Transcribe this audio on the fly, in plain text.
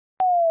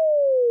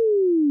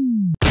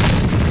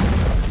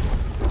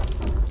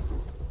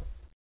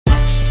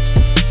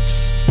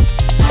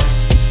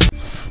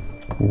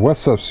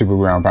What's up,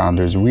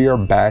 Supergroundpounders? We are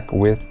back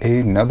with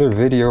another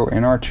video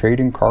in our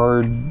trading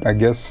card, I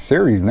guess,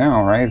 series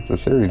now, right? It's a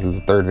series, it's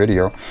the third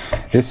video.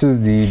 This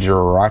is the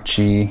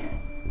Jirachi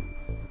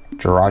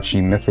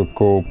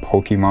Mythical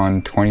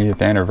Pokemon 20th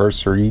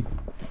Anniversary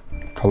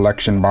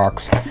collection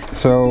box.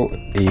 So,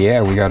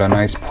 yeah, we got a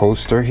nice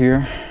poster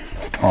here.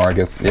 Oh, I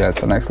guess, yeah,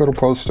 it's a nice little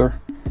poster.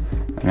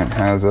 And it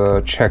has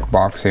a check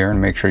box here,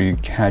 and make sure you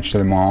catch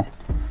them all.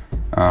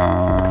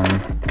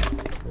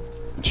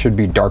 Should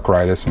be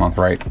Darkrai this month,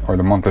 right? Or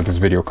the month that this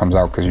video comes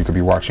out, because you could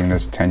be watching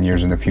this 10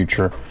 years in the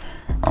future.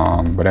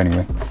 But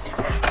anyway,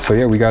 so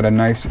yeah, we got a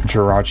nice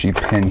Jirachi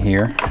pin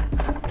here.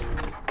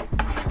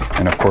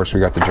 And of course we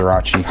got the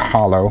Jirachi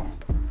Holo.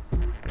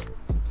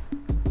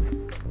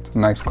 It's a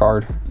nice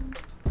card.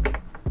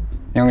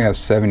 He only has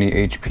 70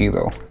 HP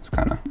though. It's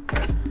kind of,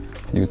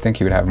 you would think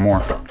he would have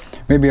more.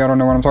 Maybe, I don't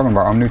know what I'm talking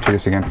about. I'm new to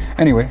this again.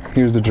 Anyway,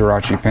 here's the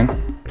Jirachi pin.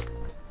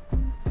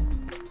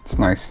 It's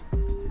nice.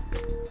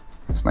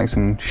 It's nice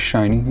and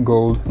shiny,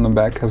 gold on the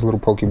back, has little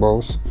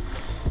Pokeballs.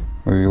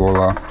 We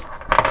will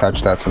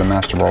attach that to the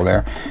Master Ball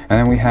there. And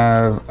then we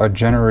have a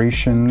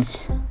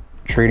Generations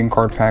trading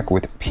card pack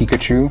with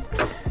Pikachu,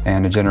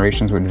 and a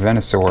Generations with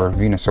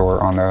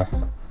Venusaur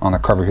on the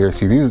cover here.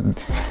 See,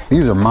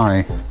 these are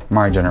my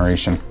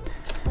generation.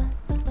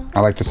 I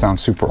like to sound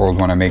super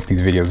old when I make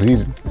these videos.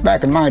 These,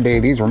 back in my day,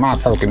 these were my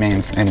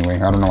Pokemans. Anyway,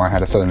 I don't know why I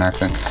had a southern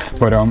accent,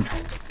 but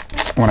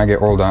when I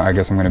get older, I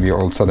guess I'm gonna be an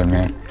old southern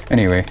man.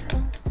 Anyway,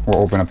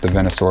 we'll open up the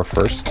Venusaur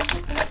first.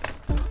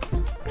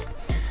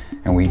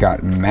 And we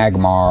got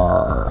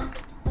Magmar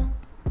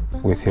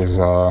with his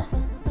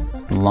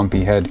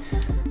lumpy head.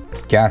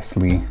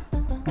 Ghastly.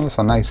 Oh, it's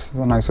a nice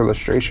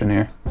illustration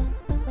here.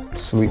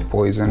 Sleep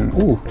Poison.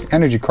 Ooh,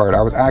 energy card.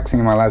 I was asking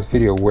in my last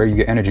video where you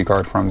get energy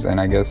card from, and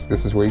I guess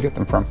this is where you get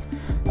them from.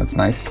 That's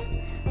nice.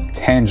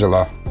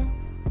 Tangela.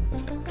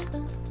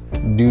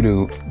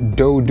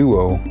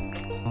 Doduo.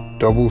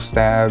 Double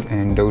Stab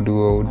and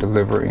Doduo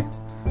Delivery.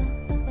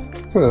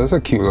 So that's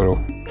a cute little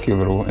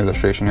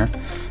illustration here.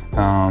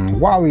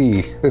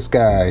 Wally, this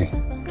guy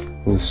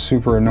who's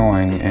super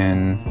annoying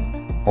in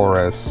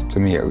ORS, to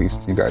me at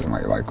least. You guys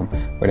might like him,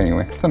 but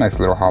anyway, it's a nice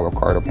little holo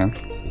card of him.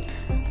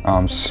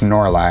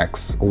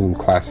 Snorlax, ooh,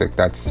 classic.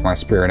 That's my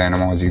spirit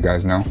animal, as you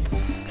guys know.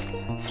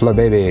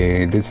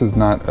 Flabebe, this is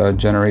not a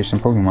generation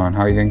Pokemon.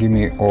 How are you gonna give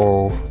me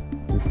all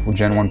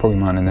Gen 1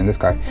 Pokemon and then this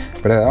guy?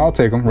 But I'll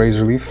take him.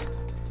 Razor Leaf.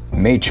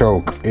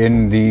 Machoke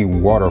in the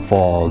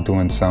waterfall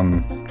doing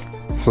some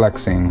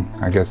flexing.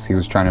 I guess he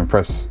was trying to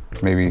impress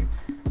maybe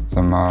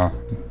some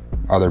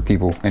other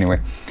people.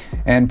 Anyway,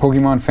 and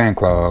Pokemon Fan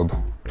Club.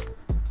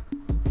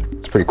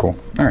 It's pretty cool.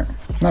 All right,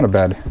 not a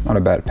bad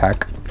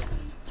pack.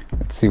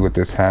 Let's see what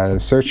this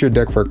has. Search your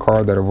deck for a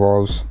card that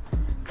evolves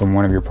from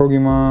one of your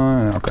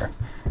Pokemon. Okay,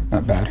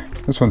 not bad.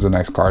 This one's a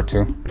nice card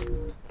too.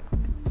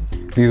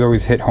 These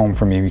always hit home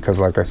for me because,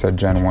 like I said,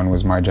 Gen 1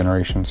 was my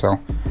generation, so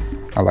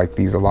I like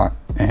these a lot.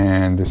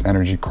 And this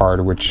energy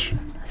card, which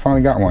I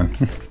finally got one.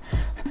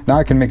 Now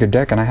I can make a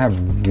deck and I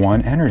have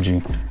one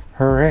energy.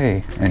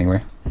 Hooray. Anyway,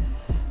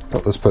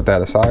 so let's put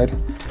that aside.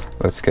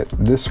 Let's get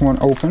this one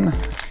open.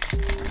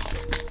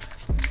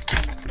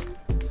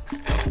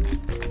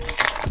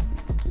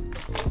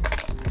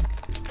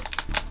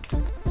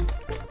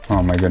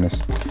 Oh my goodness,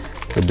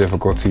 the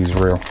difficulty is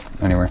real.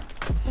 Anyway,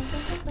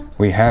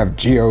 we have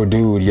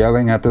Geodude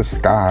yelling at the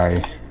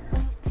sky.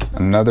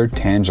 Another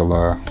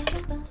Tangela.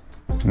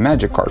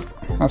 Magic card.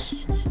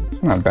 That's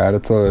not bad.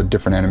 It's a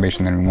different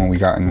animation than one we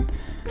got in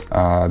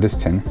this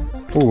tin.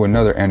 Ooh,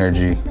 another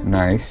energy.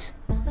 Nice.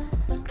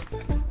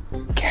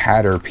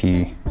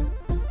 Caterpie.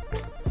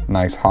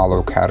 Nice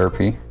hollow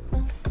Caterpie.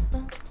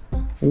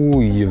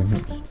 Ooh,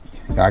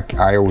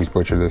 I always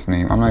butcher this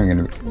name. I'm not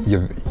even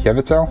gonna.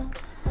 Yevito?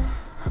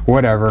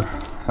 Whatever.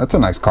 That's a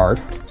nice card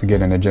to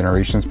get in a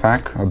Generations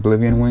pack.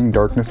 Oblivion Wing,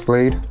 Darkness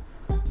Blade.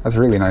 That's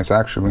really nice,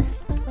 actually.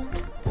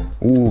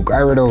 Ooh,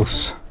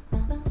 Gyarados.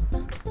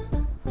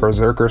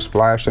 Berserker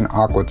Splash and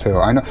Aqua Tail.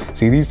 I know,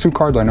 see, these two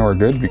cards I know are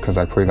good because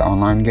I play the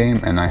online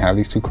game and I have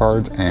these two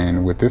cards,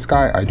 and with this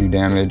guy I do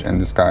damage and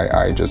this guy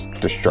I just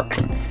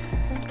destruction.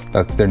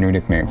 That's their new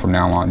nickname from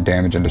now on,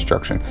 damage and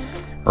destruction.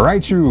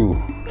 Raichu,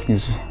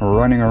 he's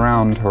running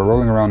around or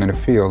rolling around in the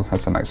field.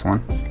 That's a nice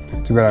one.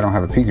 Too bad I don't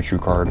have a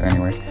Pikachu card.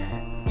 Anyway,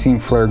 Team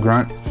Flare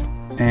Grunt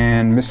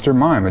and Mr.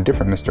 Mime, a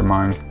different Mr.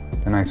 Mime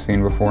than I've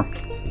seen before.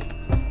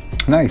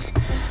 Nice.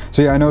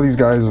 So yeah, I know these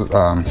guys,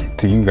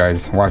 to you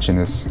guys watching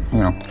this, you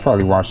know,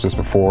 probably watched this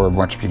before. A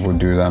bunch of people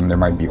do them. They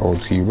might be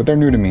old to you, but they're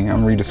new to me.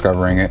 I'm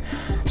rediscovering it.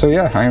 So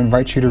yeah, I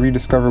invite you to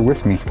rediscover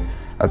with me.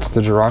 That's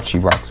the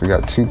Jirachi box. We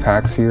got two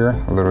packs here,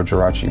 a little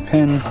Jirachi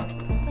pin,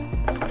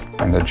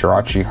 and the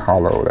Jirachi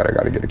Holo that I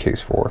got to get a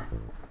case for.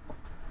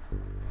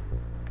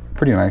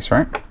 Pretty nice,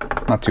 right?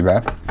 Not too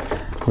bad.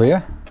 But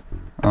yeah,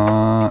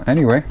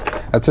 anyway,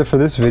 that's it for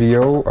this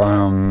video.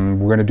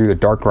 We're gonna do the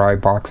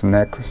Darkrai box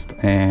next,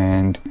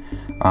 and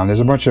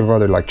there's a bunch of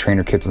other like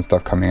trainer kits and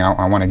stuff coming out.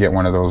 I want to get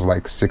one of those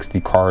like 60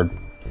 card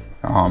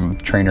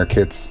trainer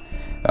kits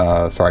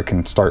so I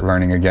can start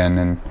learning again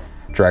and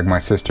drag my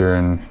sister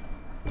and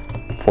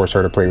force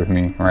her to play with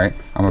me, right?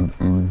 I'm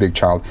a big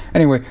child.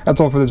 Anyway,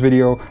 that's all for this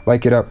video.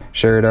 Like it up,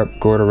 share it up,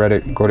 go to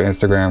Reddit, go to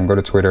Instagram, go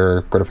to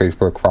Twitter, go to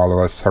Facebook,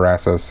 follow us,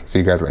 harass us. See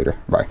you guys later.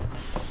 Bye.